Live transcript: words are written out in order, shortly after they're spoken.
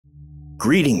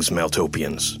Greetings,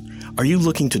 Meltopians. Are you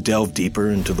looking to delve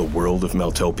deeper into the world of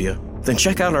Meltopia? Then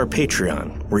check out our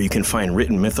Patreon, where you can find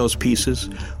written mythos pieces,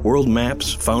 world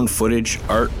maps, found footage,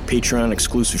 art,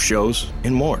 Patreon-exclusive shows,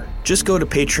 and more. Just go to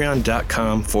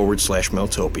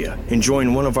patreon.com/Meltopia and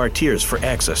join one of our tiers for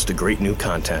access to great new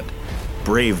content.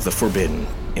 Brave the forbidden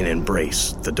and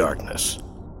embrace the darkness.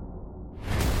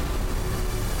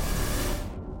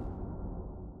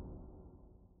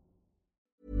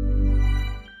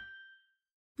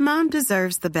 Mom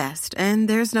deserves the best, and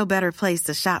there's no better place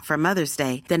to shop for Mother's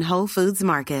Day than Whole Foods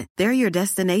Market. They're your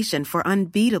destination for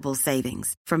unbeatable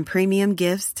savings, from premium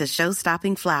gifts to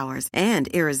show-stopping flowers and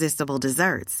irresistible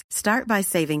desserts. Start by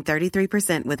saving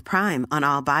 33% with Prime on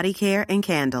all body care and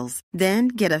candles. Then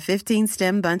get a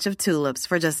 15-stem bunch of tulips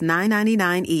for just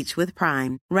 $9.99 each with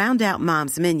Prime. Round out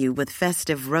Mom's menu with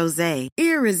festive rosé,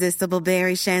 irresistible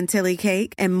berry chantilly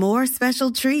cake, and more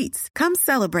special treats. Come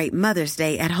celebrate Mother's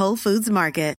Day at Whole Foods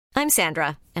Market. I'm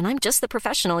Sandra, and I'm just the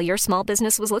professional your small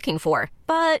business was looking for.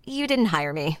 But you didn't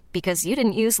hire me because you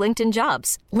didn't use LinkedIn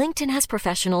Jobs. LinkedIn has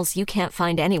professionals you can't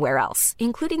find anywhere else,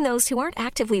 including those who aren't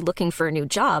actively looking for a new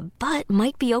job, but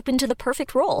might be open to the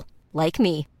perfect role, like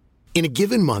me. In a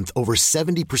given month, over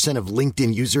 70% of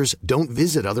LinkedIn users don't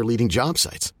visit other leading job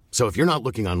sites. So if you're not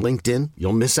looking on LinkedIn,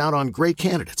 you'll miss out on great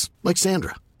candidates, like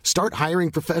Sandra. Start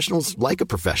hiring professionals like a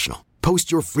professional.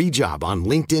 Post your free job on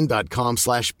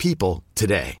linkedin.com/people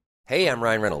today. Hey, I'm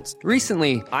Ryan Reynolds.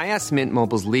 Recently, I asked Mint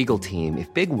Mobile's legal team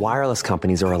if big wireless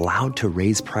companies are allowed to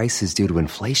raise prices due to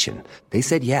inflation. They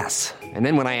said yes. And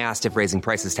then when I asked if raising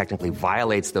prices technically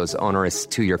violates those onerous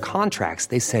 2-year contracts,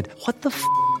 they said, "What the f***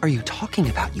 are you talking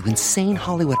about, you insane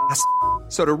Hollywood ass?"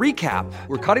 So to recap,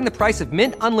 we're cutting the price of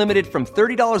Mint Unlimited from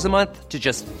 $30 a month to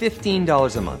just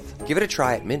 $15 a month. Give it a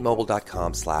try at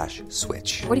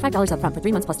mintmobile.com/switch. $45 up front for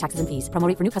 3 months plus taxes and fees. Promo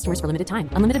rate for new customers for limited time.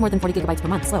 Unlimited more than 40 gigabytes per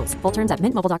month. Slows full terms at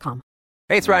mintmobile.com.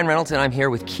 Hey, it's Ryan Reynolds, and I'm here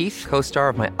with Keith, co-star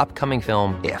of my upcoming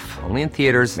film, If, only in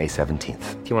theaters May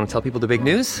 17th. Do you want to tell people the big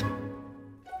news?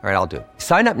 All right, I'll do it.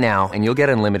 Sign up now and you'll get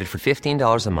unlimited for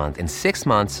 $15 a month and 6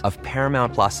 months of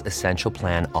Paramount Plus Essential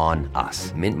Plan on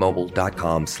us.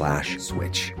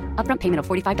 mintmobile.com/switch. Upfront payment of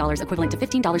 $45 equivalent to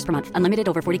 $15 per month. Unlimited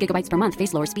over 40 gigabytes per month.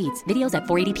 Face lower speeds. Videos at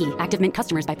 480p. Active Mint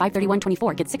customers by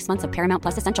 531.24 get 6 months of Paramount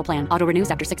Plus Essential Plan. Auto renews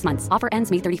after 6 months. Offer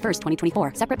ends May 31st,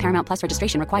 2024. Separate Paramount Plus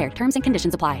registration required. Terms and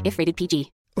conditions apply if rated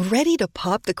PG. Ready to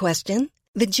pop the question?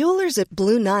 The jewelers at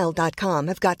BlueNile.com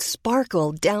have got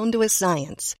sparkle down to a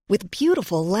science with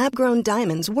beautiful lab-grown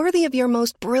diamonds worthy of your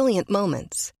most brilliant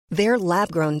moments. Their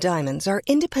lab-grown diamonds are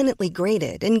independently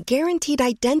graded and guaranteed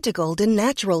identical to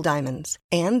natural diamonds,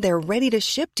 and they're ready to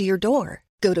ship to your door.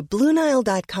 Go to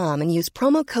BlueNile.com and use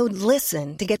promo code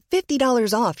LISTEN to get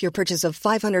 $50 off your purchase of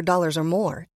 $500 or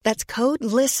more. That's code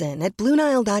LISTEN at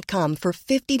BlueNile.com for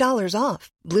 $50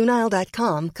 off.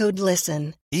 BlueNile.com, code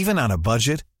LISTEN. Even on a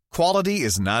budget, quality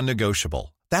is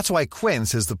non-negotiable. That's why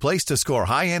Quince is the place to score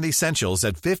high-end essentials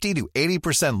at 50 to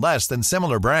 80% less than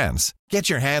similar brands. Get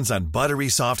your hands on buttery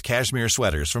soft cashmere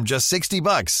sweaters from just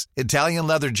 $60, Italian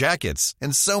leather jackets,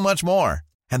 and so much more.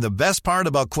 And the best part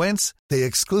about Quince, they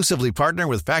exclusively partner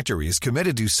with factories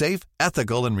committed to safe,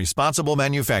 ethical, and responsible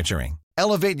manufacturing.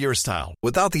 Elevate your style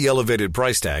without the elevated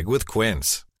price tag with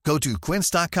Quince. Go to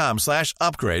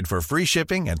quince.com/upgrade for free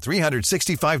shipping and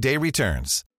 365-day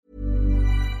returns.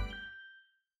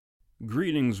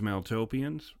 Greetings,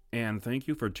 Meltopians, and thank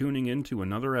you for tuning in to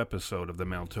another episode of the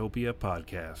Meltopia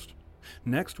podcast.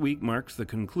 Next week marks the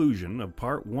conclusion of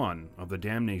Part 1 of The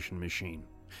Damnation Machine,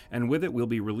 and with it we'll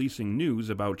be releasing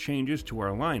news about changes to our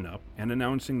lineup and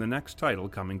announcing the next title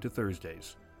coming to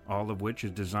Thursdays, all of which is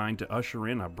designed to usher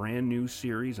in a brand new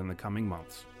series in the coming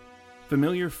months.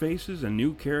 Familiar faces and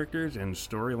new characters and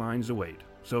storylines await,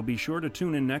 so be sure to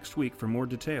tune in next week for more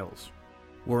details.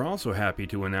 We're also happy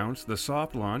to announce the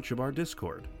soft launch of our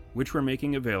Discord, which we're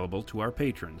making available to our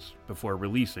patrons before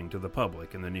releasing to the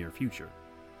public in the near future.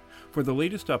 For the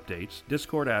latest updates,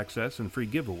 Discord access, and free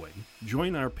giveaway,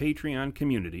 join our Patreon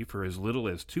community for as little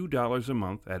as $2 a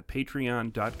month at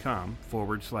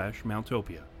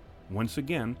patreon.com/Maltopia. Once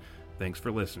again, thanks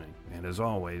for listening, and as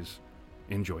always,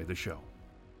 enjoy the show.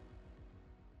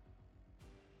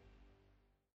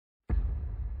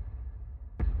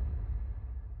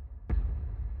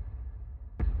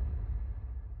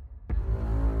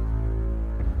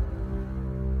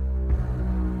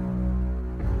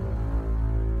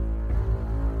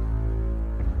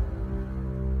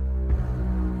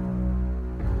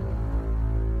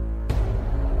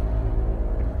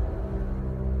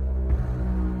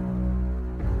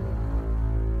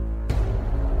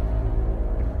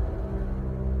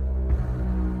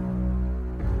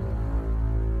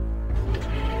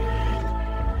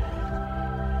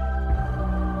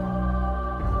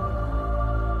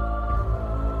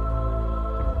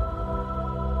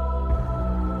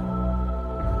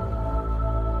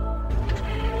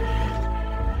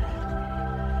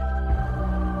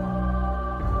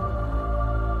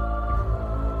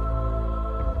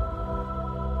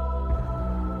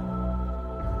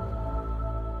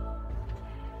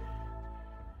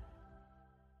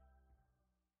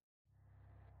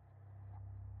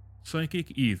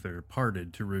 Psychic ether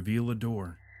parted to reveal a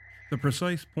door, the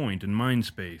precise point in mind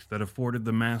space that afforded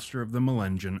the master of the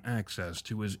Melengen access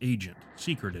to his agent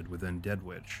secreted within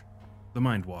Deadwitch, the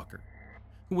Mindwalker,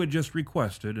 who had just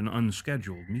requested an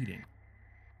unscheduled meeting.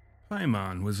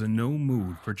 Paimon was in no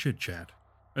mood for chit-chat,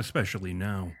 especially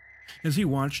now, as he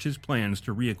watched his plans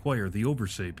to reacquire the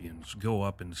Oversapiens go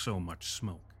up in so much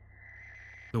smoke.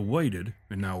 The whited,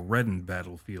 and now reddened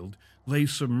battlefield lay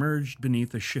submerged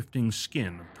beneath a shifting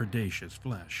skin of predaceous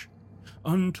flesh,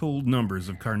 untold numbers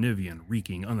of Carnivean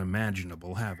wreaking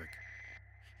unimaginable havoc.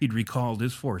 He'd recalled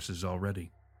his forces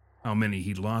already. How many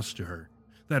he'd lost to her,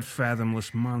 that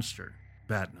fathomless monster,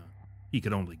 Batna, he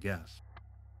could only guess.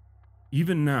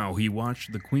 Even now he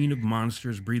watched the Queen of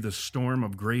Monsters breathe a storm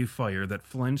of gray fire that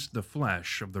flensed the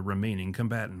flesh of the remaining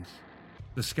combatants.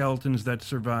 The skeletons that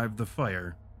survived the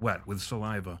fire, wet with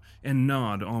saliva, and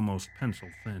gnawed almost pencil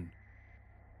thin.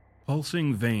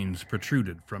 Pulsing veins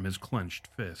protruded from his clenched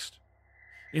fist.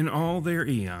 In all their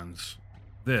eons,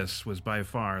 this was by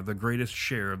far the greatest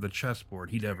share of the chessboard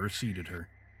he'd ever ceded her.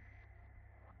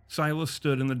 Silas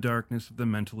stood in the darkness of the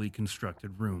mentally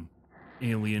constructed room,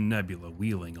 alien nebula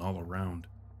wheeling all around.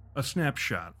 A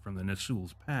snapshot from the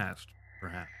Nasul's past,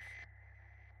 perhaps.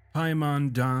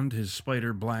 Paimon donned his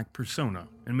spider-black persona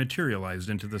and materialized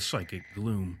into the psychic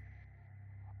gloom.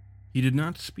 He did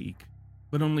not speak,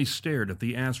 but only stared at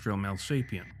the astral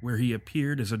Malsapian, where he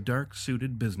appeared as a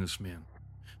dark-suited businessman,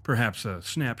 perhaps a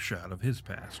snapshot of his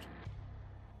past.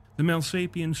 The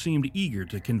Malsapian seemed eager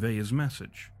to convey his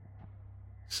message.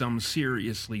 Some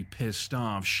seriously pissed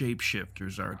off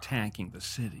shapeshifters are attacking the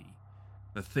city.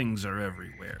 The things are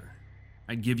everywhere.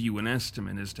 I'd give you an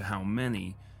estimate as to how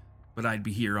many, but I'd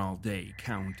be here all day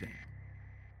counting.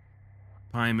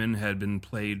 Paimon had been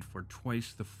played for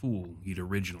twice the fool he'd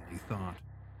originally thought.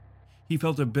 He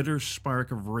felt a bitter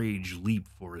spark of rage leap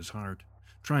for his heart,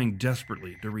 trying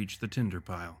desperately to reach the tinder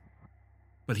pile.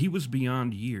 But he was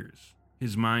beyond years.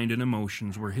 His mind and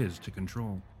emotions were his to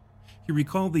control. He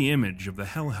recalled the image of the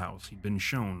hell house he'd been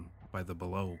shown by the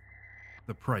below,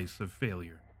 the price of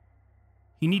failure.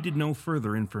 He needed no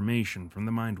further information from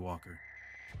the Mindwalker.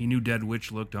 He knew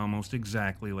Deadwitch looked almost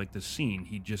exactly like the scene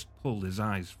he'd just pulled his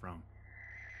eyes from.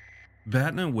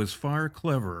 Batna was far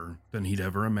cleverer than he'd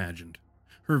ever imagined,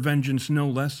 her vengeance no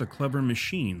less a clever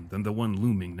machine than the one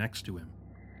looming next to him.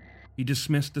 He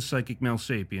dismissed the psychic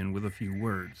Malsapian with a few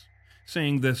words,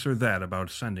 saying this or that about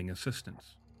sending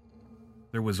assistance.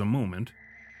 There was a moment,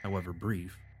 however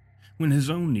brief, when his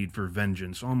own need for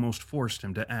vengeance almost forced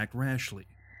him to act rashly,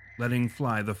 letting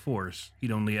fly the force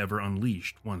he'd only ever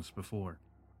unleashed once before.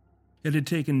 It had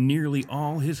taken nearly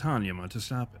all his Hanyama to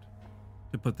stop it,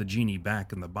 to put the genie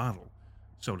back in the bottle,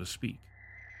 so to speak.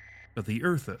 But the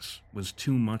Earthus was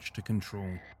too much to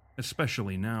control,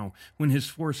 especially now when his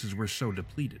forces were so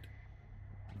depleted.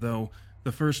 Though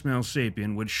the first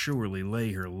Malsapian would surely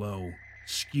lay her low,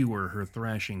 skewer her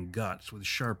thrashing guts with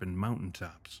sharpened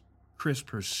mountaintops, crisp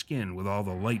her skin with all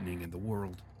the lightning in the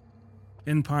world.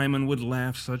 And Paimon would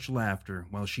laugh such laughter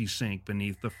while she sank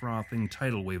beneath the frothing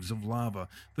tidal waves of lava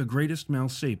the greatest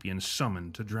Malsapian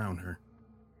summoned to drown her.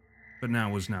 But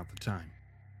now was not the time.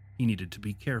 He needed to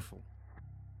be careful,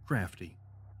 crafty,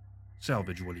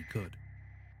 salvage what he could.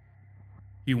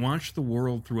 He watched the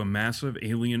world through a massive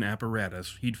alien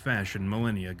apparatus he'd fashioned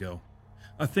millennia ago,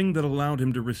 a thing that allowed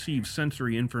him to receive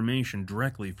sensory information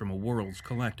directly from a world's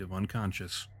collective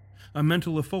unconscious, a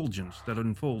mental effulgence that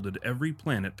unfolded every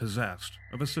planet possessed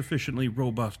of a sufficiently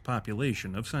robust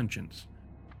population of sentience,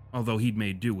 although he'd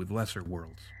made do with lesser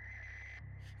worlds.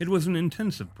 It was an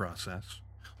intensive process.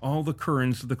 All the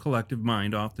currents of the collective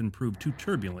mind often proved too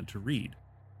turbulent to read,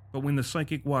 but when the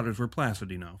psychic waters were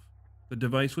placid enough, the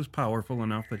device was powerful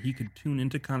enough that he could tune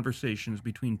into conversations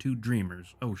between two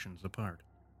dreamers oceans apart.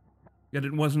 Yet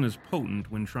it wasn't as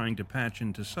potent when trying to patch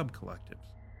into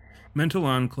sub-collectives. Mental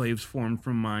enclaves formed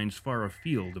from minds far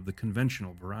afield of the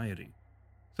conventional variety,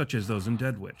 such as those in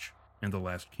Deadwitch and the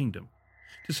Last Kingdom,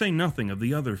 to say nothing of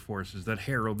the other forces that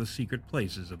harrow the secret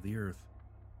places of the earth.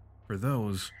 For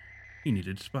those, he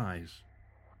needed spies.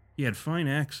 He had fine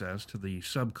access to the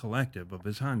sub-collective of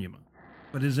his Hanyama,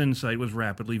 but his insight was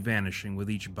rapidly vanishing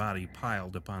with each body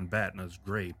piled upon Batna's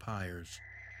gray pyres.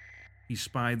 He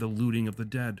spied the looting of the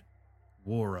dead,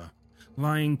 Wara,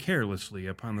 lying carelessly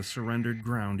upon the surrendered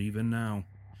ground even now,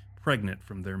 pregnant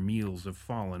from their meals of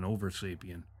fallen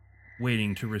Oversapian,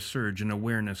 waiting to resurge an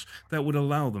awareness that would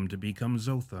allow them to become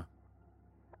Zotha.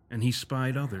 And he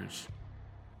spied others,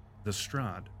 the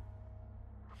Strahd.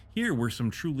 Here were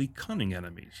some truly cunning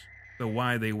enemies, though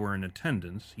why they were in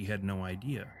attendance he had no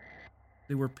idea.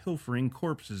 They were pilfering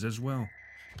corpses as well,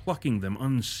 plucking them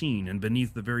unseen and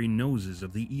beneath the very noses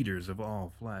of the eaters of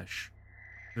all flesh.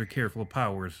 Their careful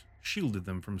powers shielded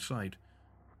them from sight,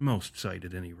 most sight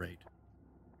at any rate.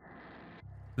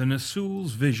 The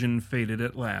Nasul's vision faded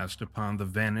at last upon the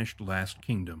vanished last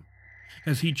kingdom,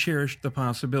 as he cherished the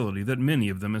possibility that many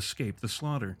of them escaped the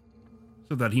slaughter,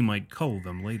 so that he might cull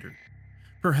them later,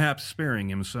 perhaps sparing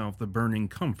himself the burning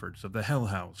comforts of the hell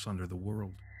house under the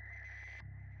world.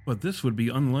 But this would be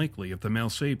unlikely if the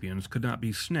Malsapians could not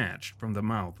be snatched from the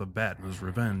mouth of Batna's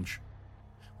revenge.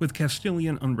 With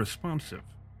Castilian unresponsive,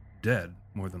 dead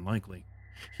more than likely,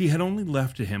 he had only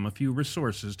left to him a few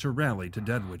resources to rally to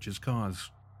Deadwitch's cause.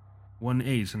 One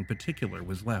ace in particular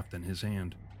was left in his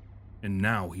hand, and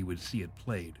now he would see it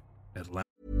played at last.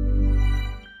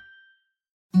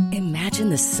 Imagine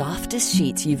the softest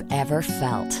sheets you've ever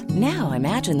felt. Now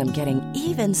imagine them getting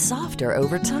even softer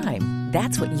over time.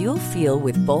 That's what you'll feel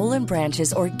with Boll &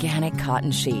 Branch's organic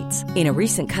cotton sheets. In a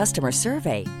recent customer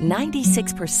survey,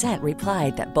 96%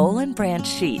 replied that Boll & Branch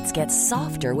sheets get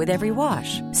softer with every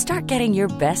wash. Start getting your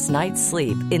best night's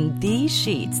sleep in these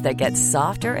sheets that get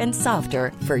softer and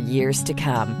softer for years to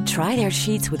come. Try their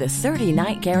sheets with a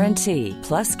 30-night guarantee.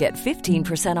 Plus, get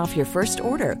 15% off your first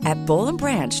order at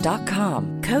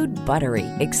bollandbranch.com. Code BUTTERY.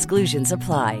 Exclusions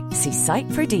apply. See site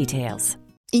for details.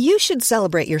 You should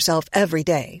celebrate yourself every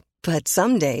day, but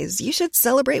some days you should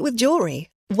celebrate with jewelry.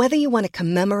 Whether you want to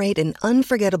commemorate an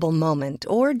unforgettable moment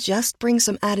or just bring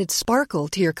some added sparkle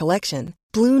to your collection,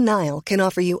 Blue Nile can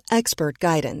offer you expert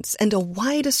guidance and a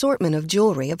wide assortment of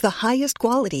jewelry of the highest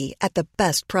quality at the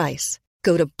best price.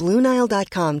 Go to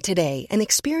BlueNile.com today and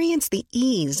experience the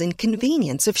ease and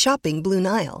convenience of shopping Blue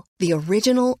Nile, the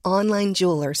original online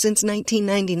jeweler since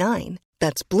 1999.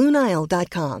 That's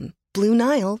BlueNile.com.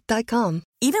 BlueNile.com.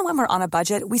 Even when we're on a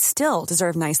budget, we still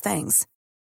deserve nice things.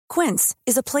 Quince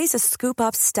is a place to scoop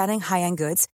up stunning high-end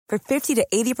goods for 50 to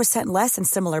 80% less than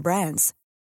similar brands.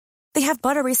 They have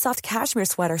buttery soft cashmere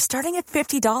sweaters starting at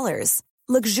 $50,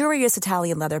 luxurious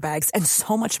Italian leather bags, and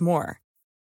so much more.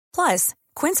 Plus,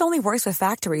 Quince only works with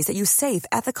factories that use safe,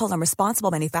 ethical, and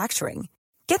responsible manufacturing.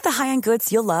 Get the high-end goods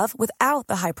you'll love without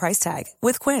the high price tag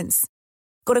with Quince.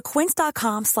 Go to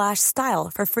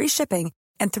quince.com/style for free shipping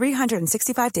and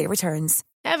 365-day returns.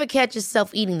 Ever catch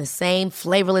yourself eating the same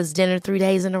flavorless dinner 3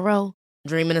 days in a row?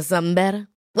 Dreaming of something better?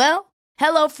 Well,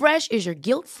 HelloFresh is your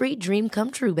guilt-free dream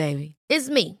come true, baby. It's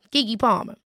me, Keke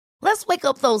Palmer. Let's wake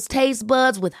up those taste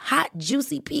buds with hot,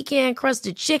 juicy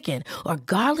pecan-crusted chicken or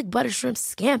garlic butter shrimp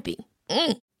scampi.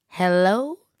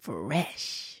 Hello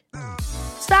Fresh.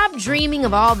 Stop dreaming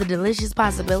of all the delicious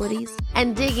possibilities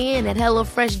and dig in at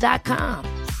HelloFresh.com.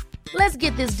 Let's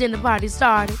get this dinner party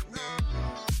started.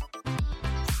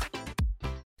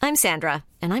 I'm Sandra,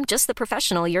 and I'm just the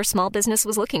professional your small business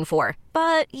was looking for.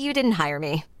 But you didn't hire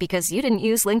me because you didn't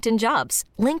use LinkedIn Jobs.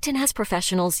 LinkedIn has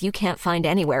professionals you can't find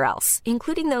anywhere else,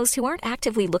 including those who aren't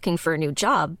actively looking for a new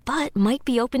job, but might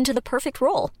be open to the perfect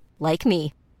role, like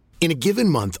me. In a given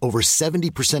month, over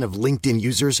 70% of LinkedIn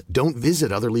users don't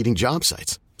visit other leading job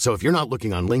sites. So if you're not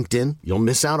looking on LinkedIn, you'll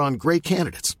miss out on great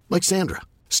candidates like Sandra.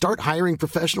 Start hiring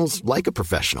professionals like a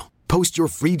professional. Post your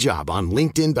free job on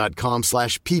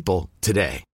linkedin.com/people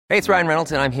today. Hey, it's Ryan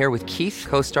Reynolds, and I'm here with Keith,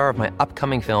 co-star of my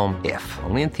upcoming film, If,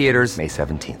 only in theaters May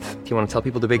 17th. Do you want to tell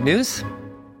people the big news?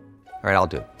 All right, I'll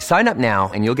do it. Sign up now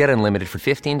and you'll get unlimited for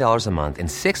 $15 a month and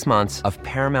 6 months of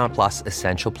Paramount Plus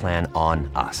Essential Plan on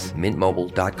us.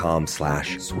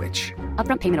 MintMobile.com/switch.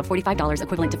 Upfront payment of $45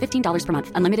 equivalent to $15 per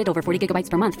month. Unlimited over 40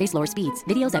 gigabytes per month. Face lower speeds.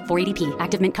 Videos at 480p.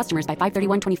 Active Mint customers by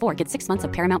 531.24 get 6 months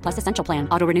of Paramount Plus Essential Plan.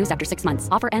 Auto renews after 6 months.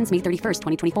 Offer ends May 31st,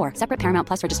 2024. Separate Paramount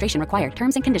Plus registration required.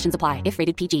 Terms and conditions apply if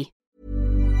rated PG.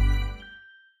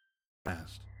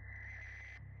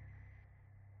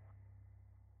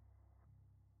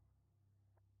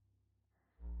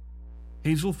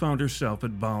 Hazel found herself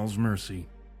at Baal's mercy,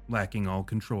 lacking all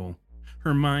control,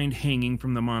 her mind hanging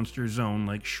from the monster zone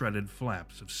like shredded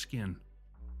flaps of skin.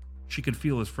 She could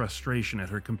feel his frustration at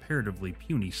her comparatively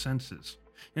puny senses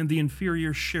and the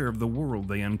inferior share of the world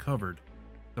they uncovered,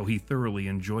 though he thoroughly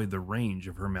enjoyed the range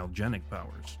of her malgenic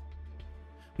powers.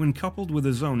 When coupled with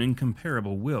his own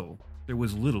incomparable will, there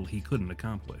was little he couldn't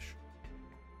accomplish.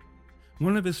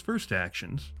 One of his first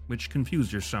actions, which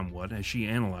confused her somewhat as she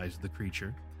analyzed the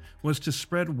creature, was to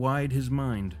spread wide his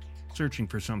mind, searching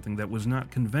for something that was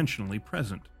not conventionally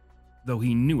present, though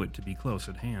he knew it to be close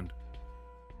at hand.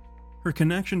 Her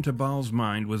connection to Baal's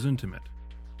mind was intimate,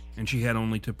 and she had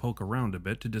only to poke around a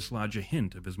bit to dislodge a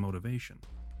hint of his motivation.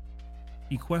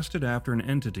 He quested after an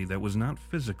entity that was not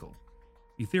physical,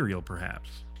 ethereal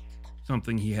perhaps,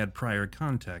 something he had prior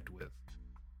contact with.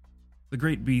 The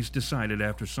great beast decided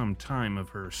after some time of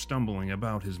her stumbling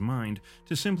about his mind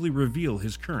to simply reveal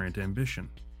his current ambition.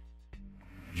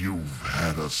 You've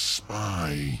had a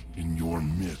spy in your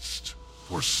midst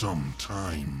for some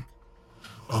time.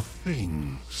 A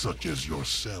thing such as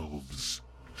yourselves,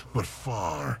 but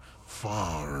far,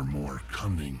 far more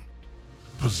cunning.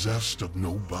 Possessed of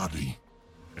no body,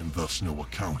 and thus no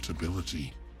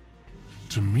accountability.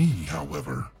 To me,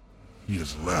 however, he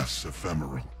is less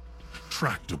ephemeral,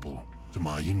 tractable to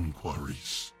my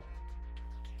inquiries.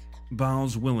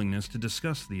 Baal's willingness to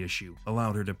discuss the issue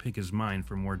allowed her to pick his mind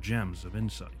for more gems of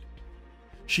insight.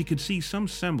 She could see some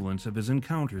semblance of his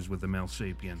encounters with the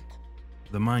Malsapian,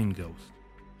 the Mind Ghost,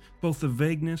 both the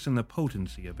vagueness and the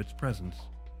potency of its presence.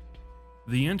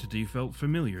 The entity felt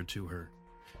familiar to her,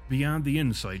 beyond the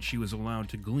insight she was allowed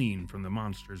to glean from the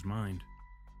monster's mind.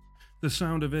 The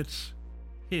sound of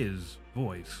his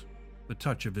voice, the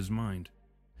touch of his mind.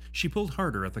 She pulled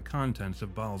harder at the contents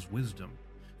of Baal's wisdom,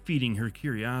 feeding her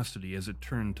curiosity as it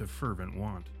turned to fervent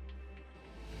want.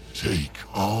 Take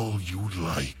all you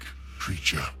like,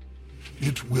 creature.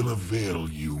 It will avail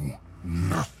you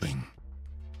nothing,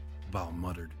 Baal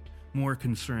muttered, more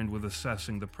concerned with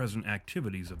assessing the present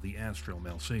activities of the astral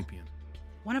Malsapian.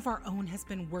 One of our own has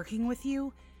been working with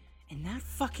you, and that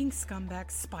fucking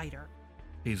scumbag Spider.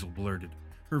 Hazel blurted,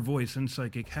 her voice and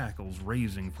psychic hackles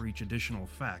raising for each additional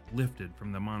fact lifted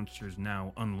from the monster's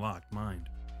now unlocked mind.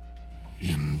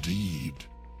 Indeed.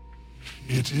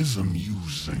 It is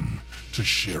amusing to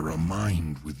share a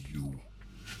mind with you,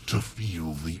 to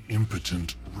feel the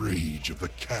impotent rage of the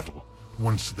cattle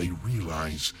once they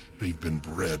realize they've been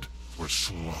bred for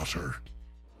slaughter.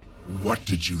 What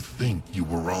did you think you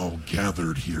were all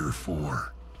gathered here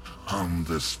for, on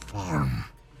this farm,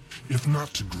 if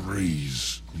not to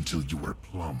graze until you were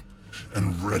plump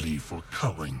and ready for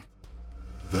culling?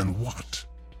 Then what?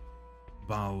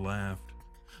 Baal laughed,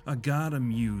 a god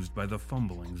amused by the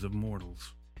fumblings of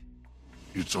mortals.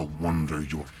 It's a wonder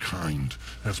your kind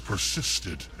has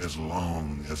persisted as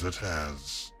long as it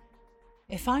has.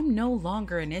 If I'm no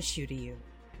longer an issue to you,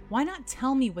 why not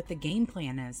tell me what the game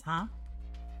plan is, huh?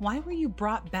 Why were you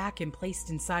brought back and placed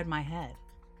inside my head?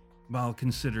 Baal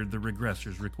considered the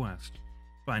regressor's request,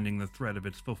 finding the threat of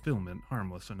its fulfillment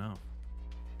harmless enough.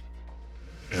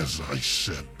 As I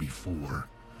said before,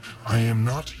 I am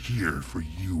not here for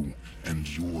you and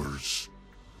yours,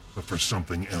 but for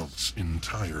something else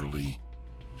entirely.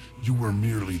 You were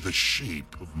merely the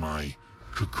shape of my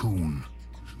cocoon,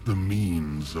 the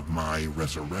means of my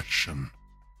resurrection.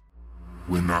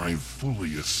 When I've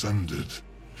fully ascended,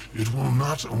 it will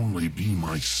not only be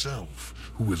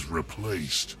myself who is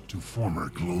replaced to former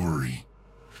glory,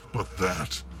 but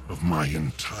that of my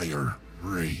entire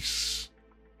race.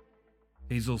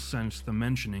 Hazel sensed the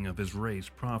mentioning of his race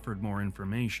proffered more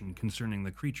information concerning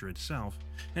the creature itself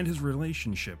and his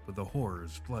relationship with the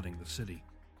horrors flooding the city.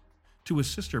 To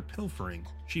assist her pilfering,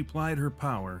 she plied her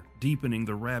power, deepening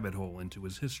the rabbit hole into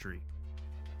his history.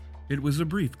 It was a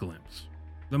brief glimpse.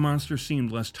 The monster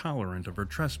seemed less tolerant of her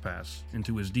trespass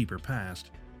into his deeper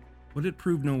past, but it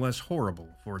proved no less horrible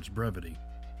for its brevity.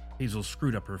 Hazel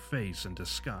screwed up her face in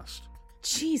disgust.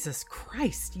 Jesus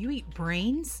Christ, you eat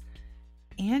brains?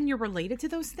 And you're related to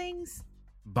those things?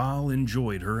 Baal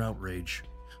enjoyed her outrage,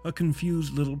 a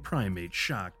confused little primate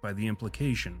shocked by the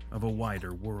implication of a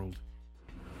wider world.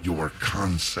 Your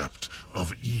concept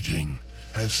of eating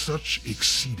has such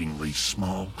exceedingly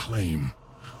small claim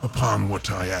upon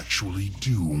what I actually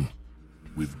do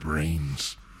with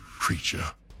brains, creature.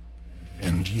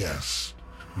 And yes,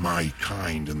 my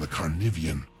kind and the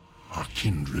Carnivian are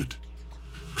kindred.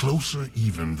 Closer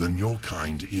even than your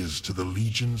kind is to the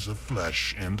legions of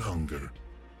flesh and hunger.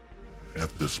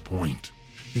 At this point,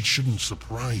 it shouldn't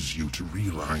surprise you to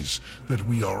realize that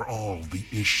we are all the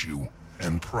issue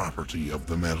and property of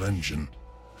the Melengin,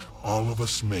 all of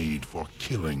us made for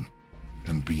killing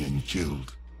and being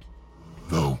killed.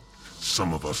 Though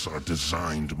some of us are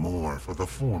designed more for the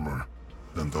former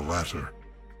than the latter.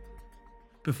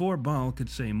 Before Baal could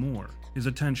say more, his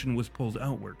attention was pulled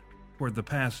outward, toward the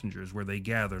passengers where they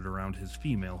gathered around his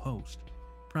female host,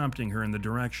 prompting her in the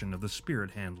direction of the spirit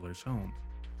handler's home.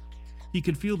 He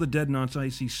could feel the Deadnaught's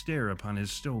icy stare upon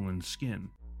his stolen skin,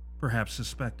 perhaps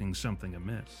suspecting something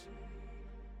amiss.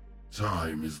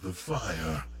 Time is the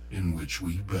fire in which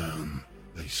we burn,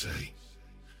 they say.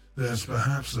 There's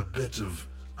perhaps a bit of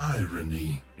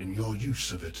irony in your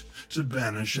use of it to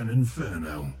banish an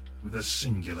inferno with a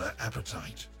singular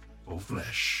appetite for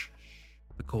flesh,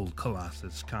 the cold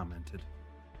colossus commented.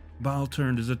 Baal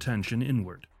turned his attention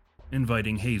inward,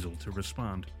 inviting Hazel to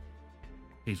respond.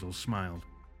 Hazel smiled.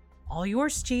 All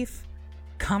yours, Chief.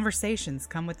 Conversations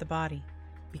come with the body.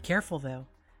 Be careful, though.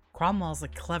 Cromwell's a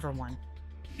clever one.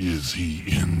 Is he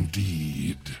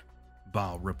indeed?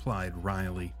 Baal replied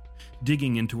wryly,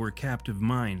 digging into her captive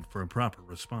mind for a proper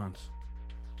response.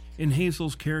 In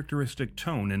Hazel's characteristic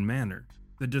tone and manner,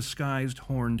 the disguised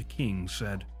Horned King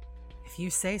said, If you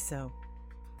say so.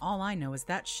 All I know is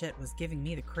that shit was giving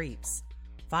me the creeps.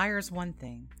 Fire's one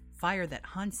thing. Fire that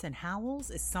hunts and howls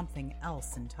is something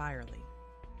else entirely.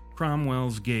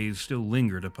 Cromwell's gaze still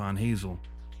lingered upon Hazel,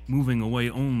 moving away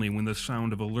only when the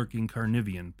sound of a lurking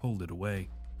Carnivian pulled it away.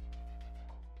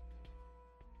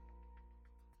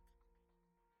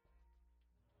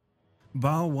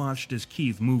 Baal watched as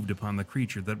Keith moved upon the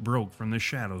creature that broke from the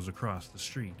shadows across the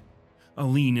street, a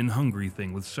lean and hungry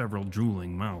thing with several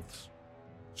drooling mouths.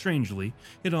 Strangely,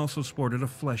 it also sported a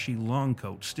fleshy long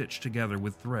coat stitched together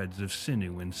with threads of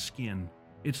sinew and skin,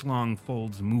 its long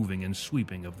folds moving and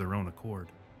sweeping of their own accord.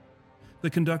 The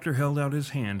conductor held out his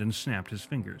hand and snapped his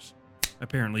fingers,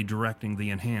 apparently directing the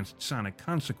enhanced sonic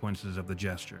consequences of the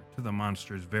gesture to the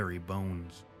monster's very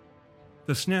bones.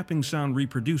 The snapping sound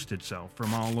reproduced itself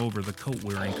from all over the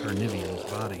coat-wearing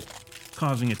Carnivian's body,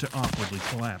 causing it to awkwardly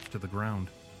collapse to the ground.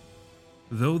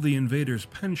 Though the invader's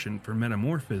penchant for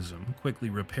metamorphism quickly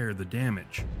repaired the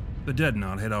damage, the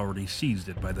Dreadnought had already seized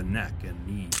it by the neck and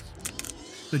knees.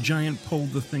 The giant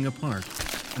pulled the thing apart,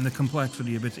 and the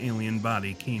complexity of its alien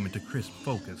body came into crisp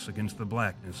focus against the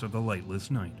blackness of the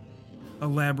lightless night. A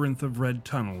labyrinth of red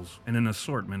tunnels and an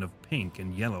assortment of pink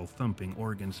and yellow thumping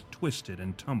organs twisted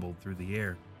and tumbled through the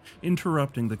air,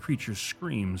 interrupting the creature's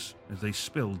screams as they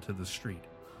spilled to the street.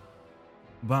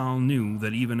 Baal knew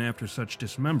that even after such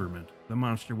dismemberment, the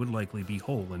monster would likely be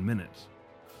whole in minutes,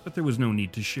 but there was no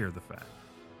need to share the fact.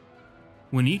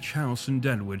 When each house in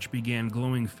Deadwich began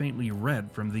glowing faintly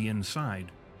red from the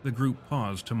inside, the group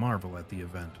paused to marvel at the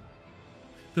event.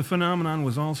 The phenomenon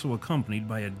was also accompanied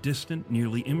by a distant,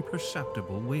 nearly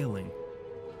imperceptible wailing.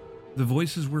 The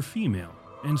voices were female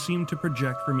and seemed to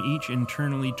project from each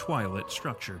internally twilit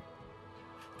structure.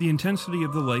 The intensity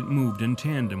of the light moved in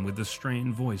tandem with the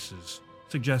strained voices,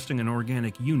 suggesting an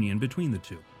organic union between the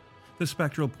two, the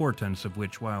spectral portents of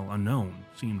which, while unknown,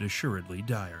 seemed assuredly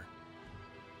dire.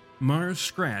 Mars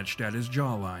scratched at his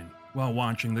jawline while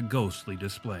watching the ghostly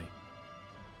display.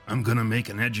 I'm gonna make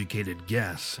an educated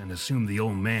guess and assume the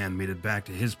old man made it back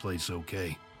to his place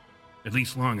okay. At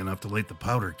least long enough to light the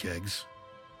powder kegs.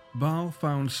 Baal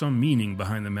found some meaning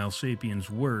behind the Malsapian's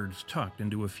words tucked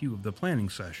into a few of the planning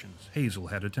sessions Hazel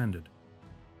had attended.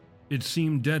 It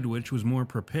seemed Deadwich was more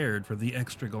prepared for the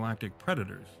extragalactic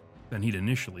predators than he'd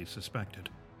initially suspected.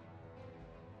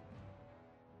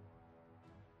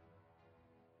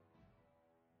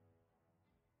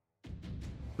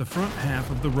 The front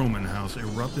half of the Roman house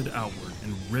erupted outward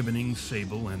in ribboning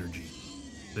sable energy,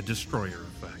 the destroyer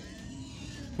effect.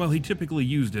 While he typically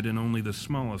used it in only the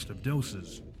smallest of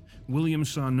doses, William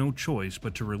saw no choice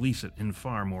but to release it in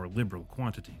far more liberal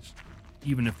quantities,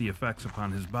 even if the effects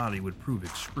upon his body would prove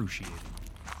excruciating.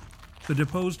 The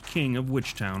deposed king of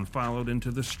Witchtown followed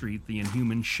into the street the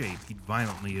inhuman shape he'd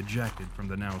violently ejected from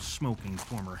the now smoking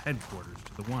former headquarters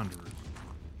to the Wanderers.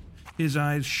 His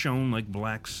eyes shone like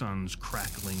black suns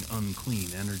crackling unclean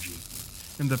energy,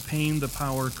 and the pain the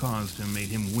power caused him made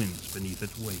him wince beneath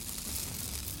its weight.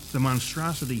 The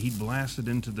monstrosity he'd blasted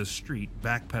into the street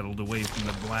backpedaled away from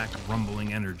the black,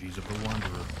 rumbling energies of the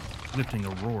Wanderer, lifting a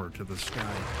roar to the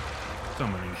sky,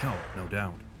 summoning help, no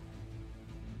doubt.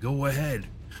 Go ahead.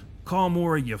 Call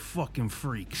more of you fucking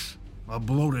freaks. I'll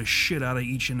blow the shit out of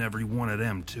each and every one of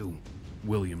them, too,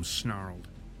 William snarled.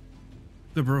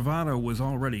 The bravado was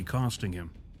already costing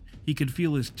him. He could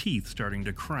feel his teeth starting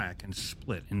to crack and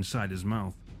split inside his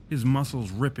mouth, his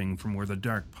muscles ripping from where the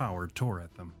dark power tore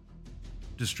at them.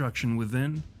 Destruction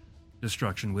within,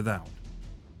 destruction without.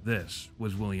 This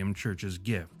was William Church's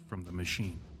gift from the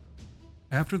machine.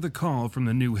 After the call from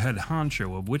the new head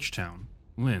honcho of Witchtown,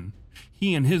 Lynn,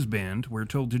 he and his band were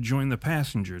told to join the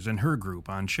passengers and her group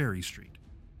on Cherry Street.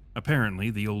 Apparently,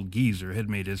 the old geezer had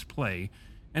made his play,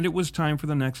 and it was time for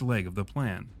the next leg of the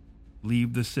plan.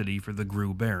 Leave the city for the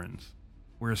Grue Barrens,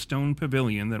 where a stone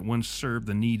pavilion that once served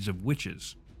the needs of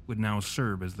witches would now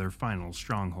serve as their final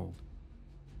stronghold.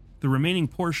 The remaining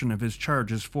portion of his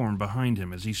charges formed behind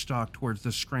him as he stalked towards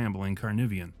the scrambling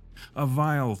Carnivian, a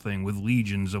vile thing with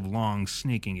legions of long,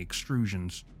 snaking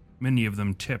extrusions, many of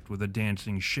them tipped with the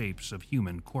dancing shapes of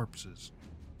human corpses.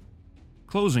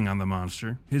 Closing on the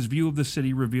monster, his view of the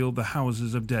city revealed the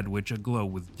houses of Deadwich aglow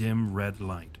with dim red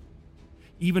light.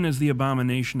 Even as the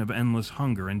abomination of endless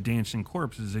hunger and dancing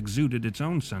corpses exuded its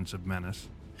own sense of menace,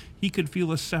 he could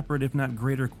feel a separate if not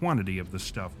greater quantity of the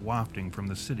stuff wafting from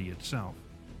the city itself.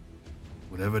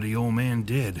 Whatever the old man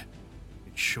did,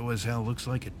 it sure as hell looks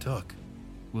like it took,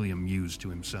 William mused to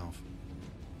himself.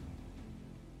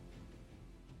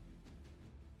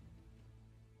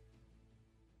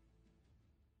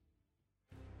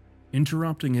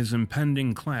 Interrupting his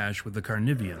impending clash with the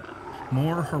Carnivean,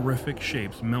 more horrific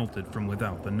shapes melted from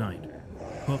without the night.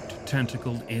 Hooked,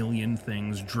 tentacled alien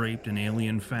things draped in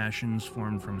alien fashions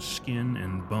formed from skin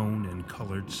and bone and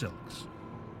colored silks.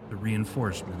 The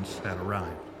reinforcements had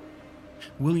arrived.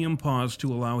 William paused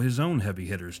to allow his own heavy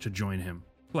hitters to join him,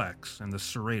 Plex and the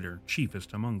Serrator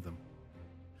chiefest among them.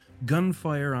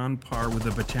 Gunfire on par with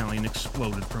the battalion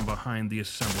exploded from behind the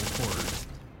assembled horrors,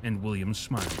 and William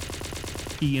smiled.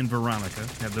 He and Veronica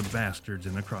had the bastards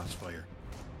in the crossfire.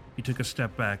 He took a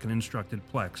step back and instructed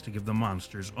Plex to give the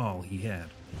monsters all he had.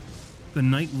 The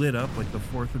night lit up like the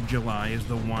 4th of July as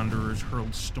the Wanderers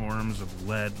hurled storms of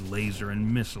lead, laser,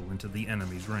 and missile into the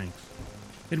enemy's ranks.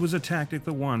 It was a tactic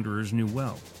the Wanderers knew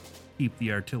well. Keep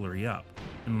the artillery up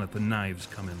and let the knives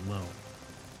come in low.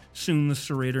 Soon the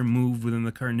Serrator moved within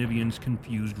the Carniveans'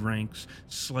 confused ranks,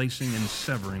 slicing and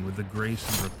severing with the grace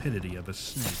and rapidity of a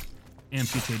snake,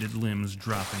 amputated limbs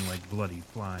dropping like bloody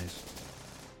flies.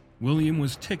 William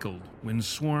was tickled when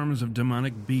swarms of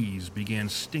demonic bees began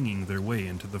stinging their way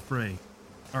into the fray,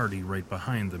 Artie right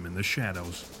behind them in the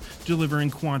shadows, delivering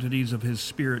quantities of his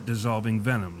spirit-dissolving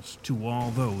venoms to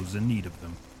all those in need of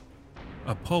them.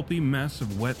 A pulpy mess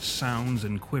of wet sounds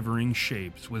and quivering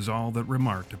shapes was all that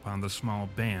remarked upon the small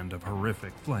band of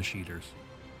horrific flesh-eaters,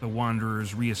 the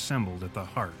Wanderers reassembled at the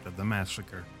heart of the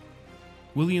massacre.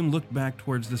 William looked back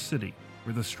towards the city,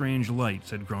 where the strange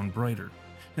lights had grown brighter,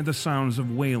 and the sounds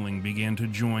of wailing began to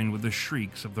join with the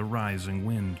shrieks of the rising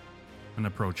wind, an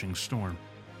approaching storm.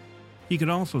 He could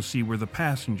also see where the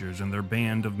passengers and their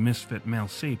band of misfit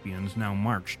Malsapians now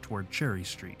marched toward Cherry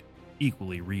Street,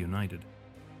 equally reunited.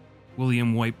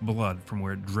 William wiped blood from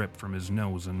where it dripped from his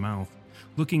nose and mouth,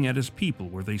 looking at his people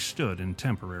where they stood in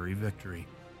temporary victory.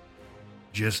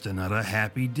 Just another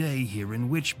happy day here in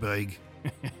Witchburg.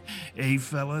 Eh,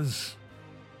 fellas?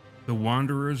 The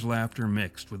Wanderers' laughter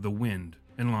mixed with the wind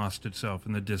and lost itself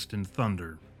in the distant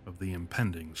thunder of the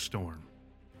impending storm.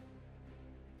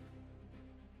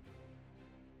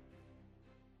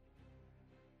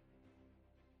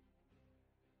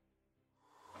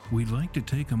 We'd like to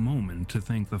take a moment to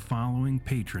thank the following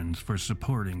patrons for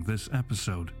supporting this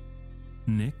episode: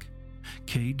 Nick,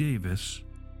 K. Davis,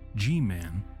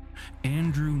 G-Man,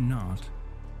 Andrew Knott,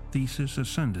 Thesis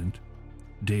Ascendant,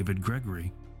 David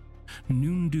Gregory,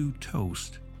 Noondew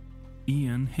Toast,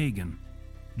 Ian Hagen,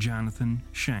 Jonathan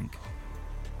Schenk,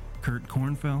 Kurt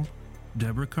Kornfeld,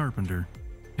 Deborah Carpenter,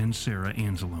 and Sarah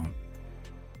Anzalone.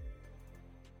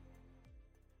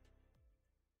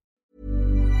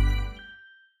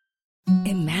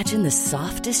 Imagine the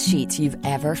softest sheets you've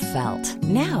ever felt.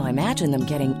 Now imagine them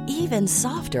getting even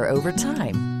softer over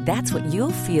time. That's what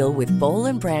you'll feel with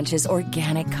Boll & Branch's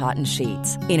organic cotton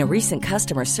sheets. In a recent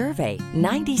customer survey,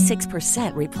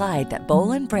 96% replied that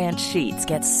Boll & Branch sheets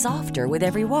get softer with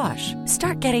every wash.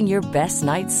 Start getting your best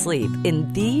night's sleep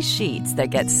in these sheets that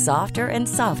get softer and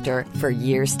softer for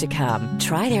years to come.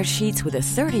 Try their sheets with a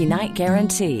 30-night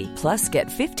guarantee. Plus, get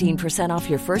 15% off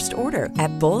your first order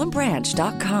at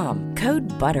bollandbranch.com.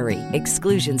 Code BUTTERY.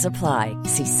 Exclusions apply.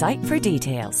 See site for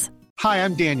details. Hi,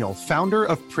 I'm Daniel, founder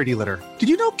of Pretty Litter. Did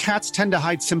you know cats tend to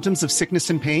hide symptoms of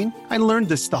sickness and pain? I learned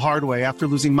this the hard way after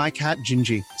losing my cat,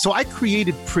 Gingy. So I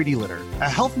created Pretty Litter, a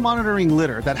health monitoring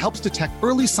litter that helps detect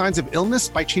early signs of illness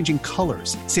by changing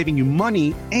colors, saving you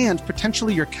money and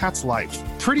potentially your cat's life.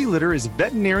 Pretty Litter is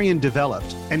veterinarian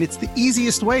developed, and it's the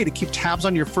easiest way to keep tabs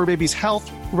on your fur baby's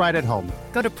health right at home.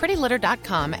 Go to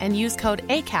prettylitter.com and use code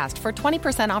ACAST for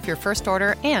 20% off your first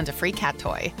order and a free cat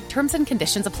toy. Terms and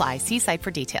conditions apply. See site for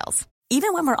details.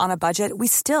 Even when we're on a budget, we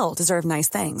still deserve nice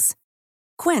things.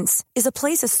 Quince is a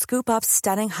place to scoop up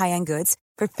stunning high-end goods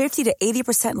for 50 to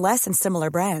 80% less than similar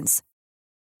brands.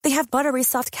 They have buttery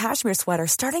soft cashmere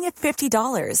sweaters starting at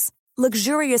 $50,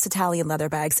 luxurious Italian leather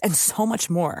bags, and so much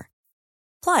more.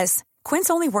 Plus, Quince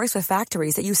only works with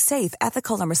factories that use safe,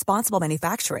 ethical, and responsible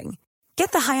manufacturing.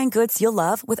 Get the high-end goods you'll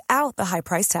love without the high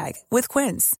price tag with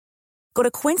Quince. Go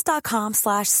to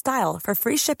quince.com/style for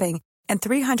free shipping and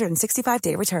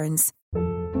 365-day returns.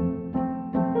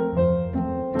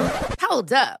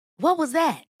 Hold up. What was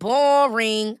that?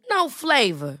 Boring. No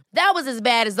flavor. That was as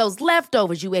bad as those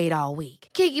leftovers you ate all week.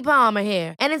 Keke Palmer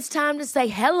here, and it's time to say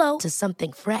hello to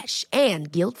something fresh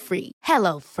and guilt-free.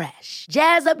 Hello Fresh.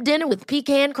 Jazz up dinner with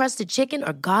pecan-crusted chicken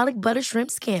or garlic butter shrimp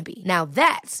scampi. Now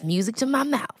that's music to my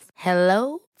mouth.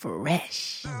 Hello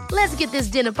Fresh. Let's get this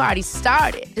dinner party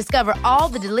started. Discover all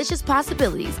the delicious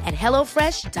possibilities at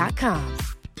HelloFresh.com.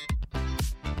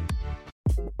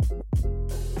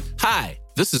 Hi,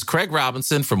 this is Craig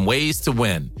Robinson from Ways to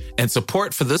Win, and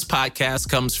support for this podcast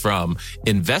comes from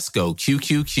Invesco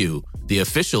QQQ, the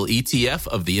official ETF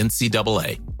of the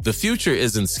NCAA. The future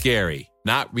isn't scary.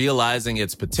 Not realizing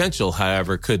its potential,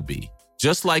 however, could be.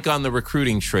 Just like on the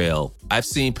recruiting trail, I've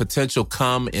seen potential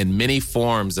come in many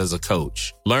forms as a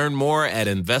coach. Learn more at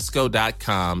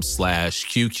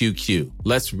Invesco.com/QQQ.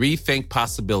 Let's rethink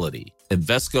possibility.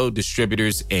 Invesco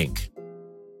Distributors, Inc.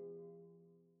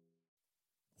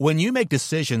 When you make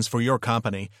decisions for your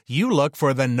company, you look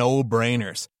for the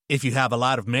no-brainers. If you have a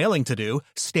lot of mailing to do,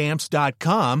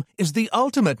 Stamps.com is the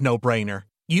ultimate no-brainer.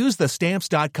 Use the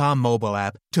Stamps.com mobile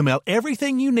app to mail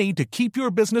everything you need to keep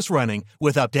your business running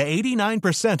with up to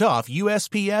 89% off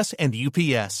USPS and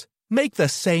UPS. Make the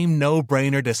same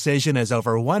no-brainer decision as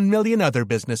over 1 million other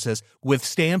businesses with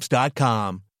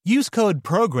Stamps.com. Use code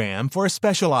PROGRAM for a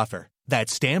special offer.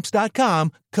 That's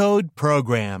Stamps.com, code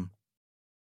PROGRAM.